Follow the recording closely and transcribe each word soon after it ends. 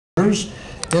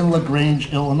in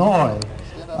LaGrange, Illinois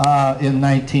in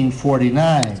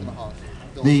 1949.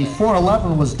 The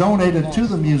 411 was donated to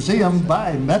the museum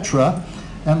by Metra,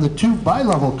 and the two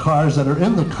bi-level cars that are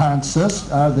in the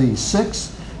consist are the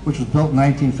 6, which was built in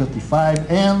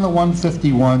 1955, and the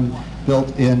 151 built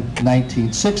in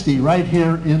 1960, right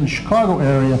here in the Chicago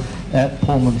area at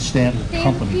Pullman Standard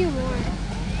Company.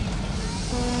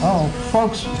 Oh,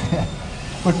 folks,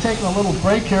 we're taking a little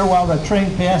break here while the train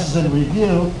passes in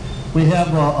review. We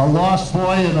have a lost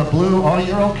boy in a blue, oh,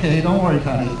 you're okay, don't worry,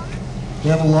 honey. We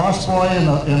have a lost boy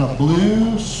in a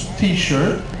blue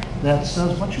t-shirt that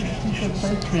says, what's your t-shirt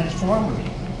say? Transformers.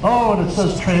 Oh, and it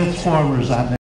says Transformers on there.